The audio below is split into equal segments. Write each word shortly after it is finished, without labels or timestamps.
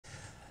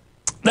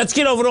Let's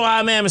get over to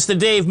our man, Mr.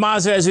 Dave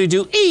Mazza, as we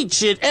do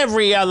each and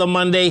every other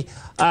Monday.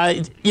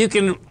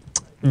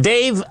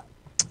 Dave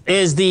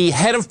is the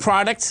head of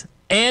product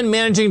and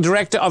managing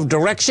director of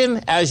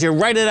Direxion. As you're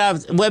right at our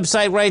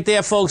website right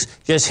there, folks,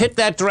 just hit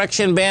that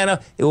Direxion banner.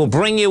 It will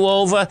bring you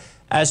over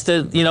as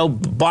to,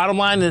 bottom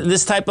line in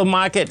this type of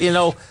market,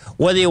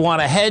 whether you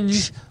want to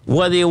hedge,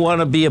 whether you want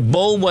to be a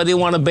bull, whether you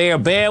want to be a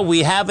bear,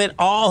 we have it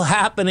all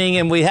happening,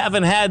 and we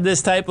haven't had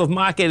this type of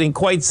market in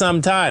quite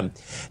some time.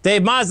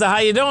 Dave Mazza, how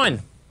you doing?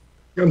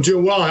 I'm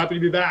doing well. Happy to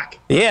be back.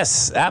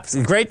 Yes,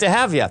 absolutely. Great to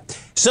have you.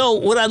 So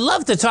what I'd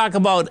love to talk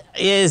about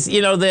is,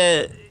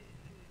 the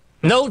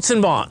notes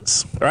and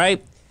bonds,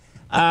 right?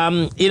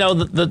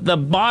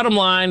 The bottom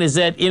line is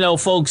that,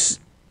 folks,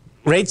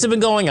 rates have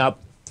been going up.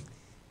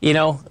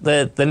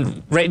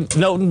 The rate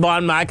note and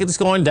bond market is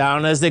going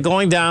down. As they're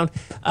going down,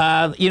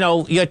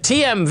 your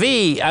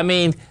TMV, I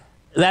mean,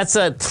 it's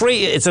a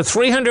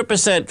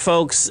 300%,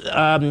 folks,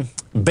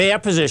 bear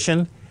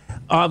position.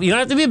 You don't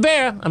have to be a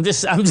bear. I'm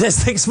just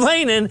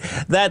explaining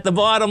that the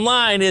bottom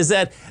line is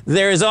that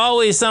there is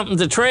always something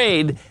to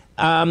trade.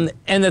 And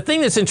the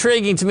thing that's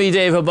intriguing to me,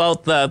 Dave,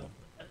 about the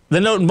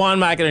note and bond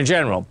market in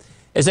general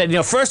is that,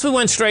 first we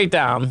went straight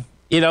down,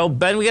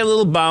 then we got a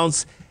little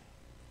bounce.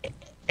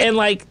 And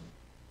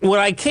what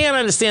I can't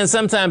understand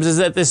sometimes is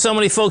that there's so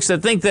many folks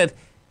that think that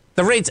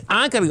the rates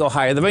aren't going to go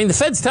higher. I mean, the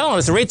Fed's telling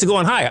us the rates are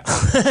going higher.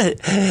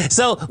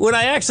 So when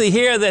I actually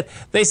hear that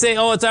they say,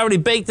 oh, it's already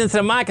baked into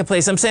the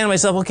marketplace, I'm saying to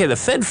myself, okay, the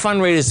Fed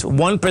fund rate is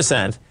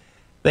 1%.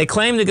 They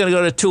claim they're going to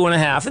go to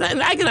 2.5%,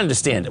 and I can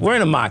understand it. We're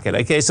in a market,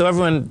 okay? So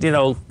everyone,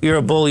 you're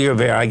a bull, you're a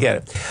bear, I get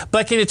it.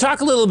 But can you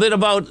talk a little bit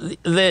about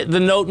the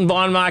note and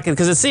bond market?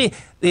 Because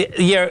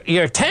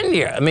your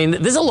 10-year, I mean,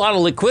 there's a lot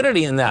of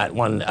liquidity in that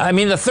one. I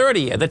mean, the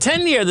 30-year. The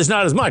 10-year, there's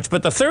not as much,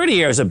 but the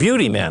 30-year is a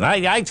beauty, man.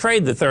 I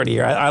trade the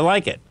 30-year. I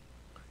like it.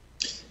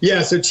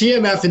 Yeah, so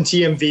TMF and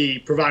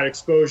TMV provide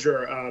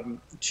exposure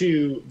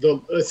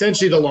to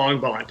essentially the long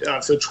bond.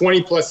 So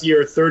 20-plus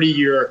year,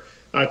 30-year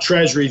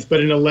treasuries, but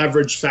in a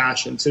leveraged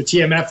fashion. So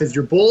TMF is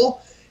your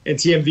bull, and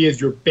TMV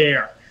is your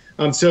bear.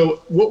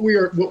 So what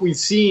we've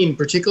seen,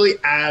 particularly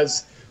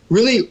as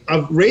really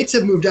rates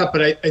have moved up,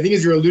 but I think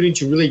as you're alluding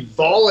to, really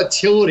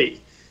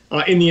volatility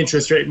in the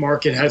interest rate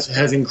market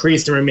has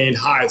increased and remained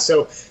high.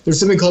 So there's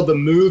something called the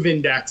MOVE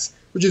index,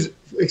 which is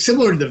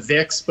similar to the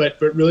VIX, but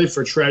really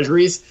for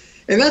treasuries.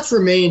 And that's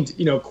remained,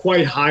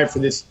 quite high for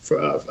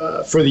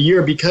the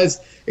year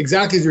because,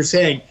 exactly as you're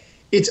saying,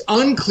 it's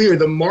unclear.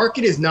 The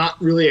market is not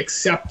really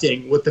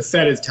accepting what the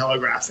Fed is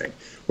telegraphing,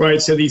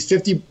 right? So these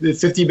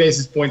 50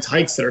 basis points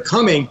hikes that are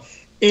coming,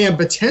 and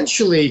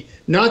potentially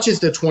not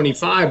just a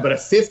 25, but a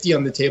 50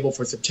 on the table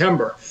for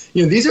September.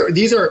 These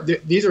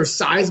are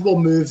sizable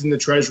moves in the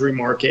Treasury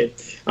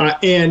market,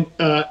 and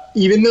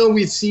even though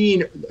we've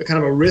seen a kind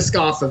of a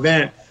risk-off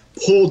event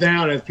pull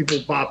down as people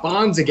bought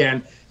bonds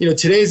again,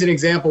 today's an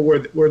example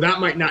where that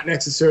might not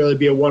necessarily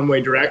be a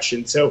one-way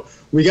direction. So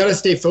we got to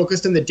stay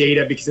focused on the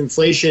data because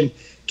inflation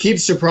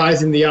keeps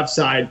surprising the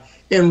upside.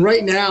 And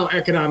right now,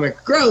 economic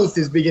growth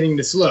is beginning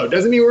to slow.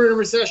 Doesn't mean we're in a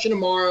recession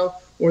tomorrow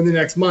or in the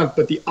next month,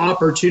 but the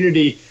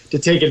opportunity to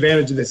take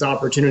advantage of this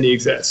opportunity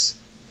exists.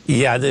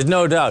 Yeah, there's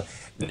no doubt.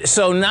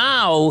 So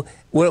now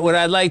what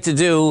I'd like to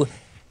do,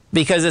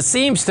 because it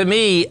seems to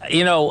me,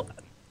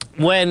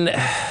 when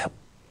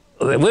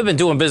we've been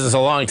doing business a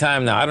long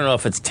time now. I don't know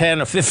if it's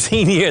 10 or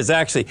 15 years,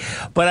 actually.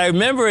 But I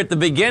remember at the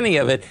beginning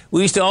of it,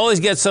 we used to always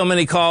get so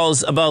many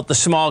calls about the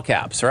small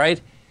caps, right?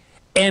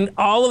 And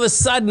all of a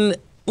sudden,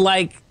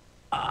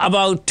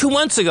 about 2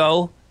 months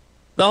ago,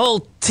 the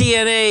whole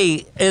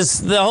TNA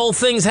the whole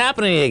thing's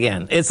happening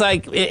again. It's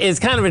it's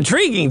kind of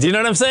intriguing. Do you know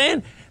what I'm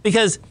saying?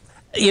 Because,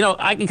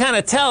 I can kind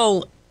of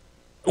tell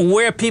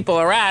where people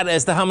are at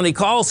as to how many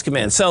calls come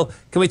in. So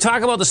can we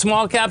talk about the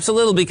small caps a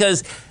little?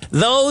 Because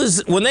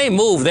those, when they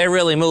move, they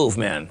really move,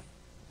 man.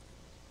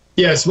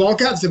 Yeah, small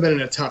caps have been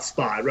in a tough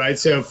spot, right?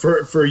 So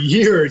for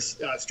years,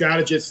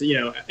 strategists,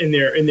 in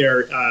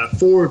their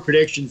forward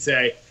predictions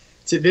say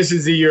this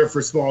is the year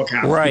for small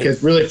caps, right?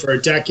 Because really for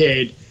a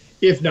decade,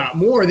 if not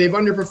more, they've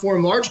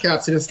underperformed large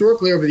caps. And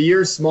historically, over the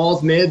years,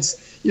 smalls,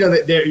 mids,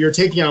 you're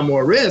taking on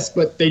more risk,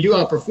 but they do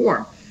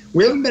outperform.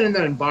 We haven't been in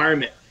that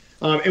environment.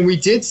 And we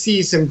did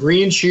see some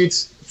green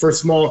shoots for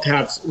small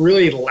caps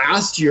really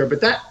last year, but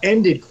that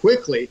ended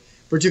quickly,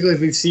 particularly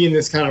if we've seen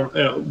this kind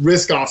of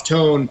risk-off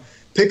tone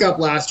pick up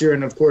last year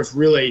and, of course,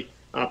 really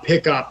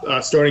pick up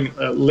starting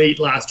late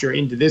last year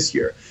into this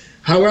year.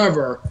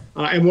 However,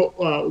 and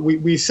what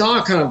we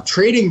saw kind of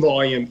trading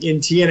volume in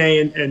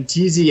TNA and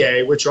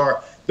TZA, which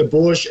are the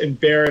bullish and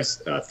bearish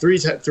three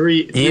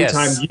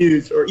times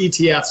used or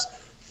ETFs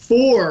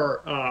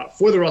for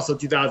the Russell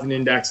 2000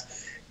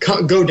 index,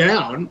 go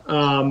down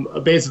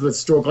based on the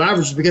historical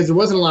averages because there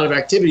wasn't a lot of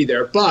activity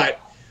there. But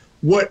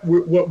what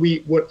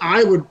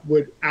I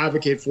would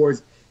advocate for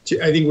is,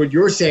 I think what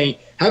you're saying,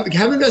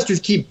 have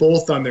investors keep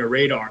both on their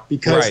radar,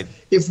 because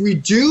if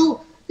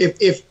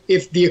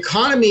the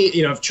economy,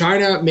 if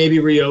China maybe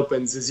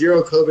reopens, the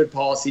zero COVID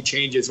policy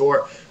changes,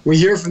 or we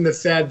hear from the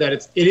Fed that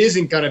it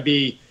isn't going to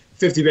be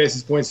 50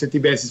 basis points, 50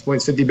 basis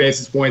points, 50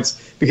 basis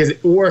points,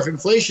 or if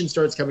inflation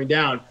starts coming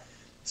down,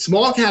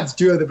 small caps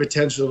do have the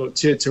potential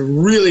to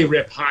really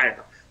rip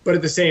higher. But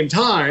at the same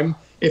time,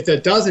 if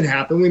that doesn't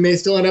happen, we may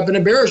still end up in a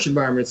bearish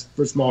environment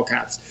for small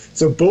caps.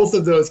 So both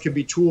of those could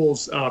be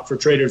tools for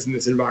traders in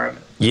this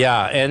environment.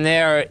 Yeah, and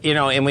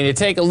and when you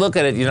take a look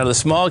at it, the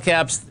small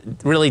caps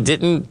really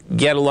didn't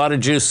get a lot of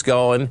juice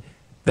going.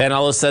 Then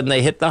all of a sudden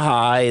they hit the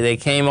high, they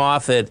came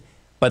off it,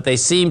 but they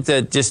seem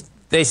to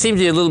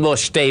be a little more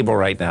stable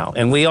right now.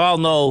 And we all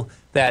know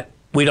that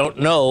we don't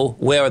know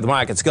where the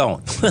market's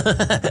going.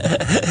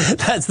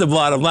 That's the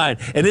bottom line.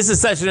 And this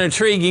is such an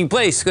intriguing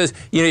place because,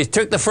 you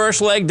took the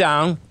first leg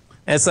down.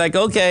 And it's like,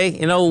 okay,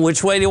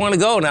 which way do you want to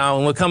go now?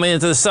 And we're coming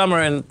into the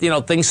summer and,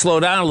 things slow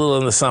down a little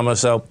in the summer.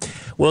 So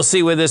we'll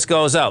see where this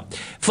goes out.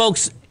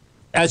 Folks,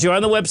 as you're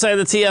on the website of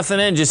the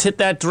TFNN, just hit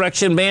that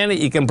Direxion banner.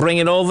 You can bring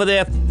it over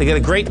there. They got a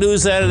great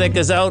newsletter that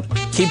goes out,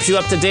 keeps you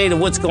up to date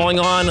on what's going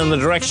on in the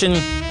Direxion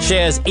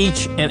shares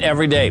each and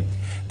every day.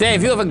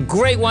 Dave, you have a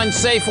great one,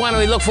 safe one,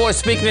 and we look forward to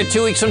speaking to you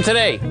 2 weeks from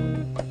today.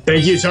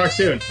 Thank you. Talk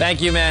soon.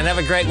 Thank you, man. Have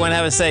a great one.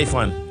 Have a safe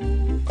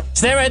one.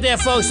 Stay right there,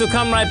 folks. We'll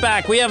come right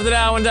back. We have the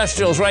Dow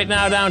Industrials right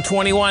now down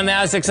 21.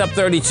 Nasdaq's up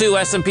 32.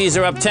 S&Ps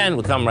are up 10.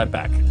 We'll come right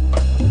back.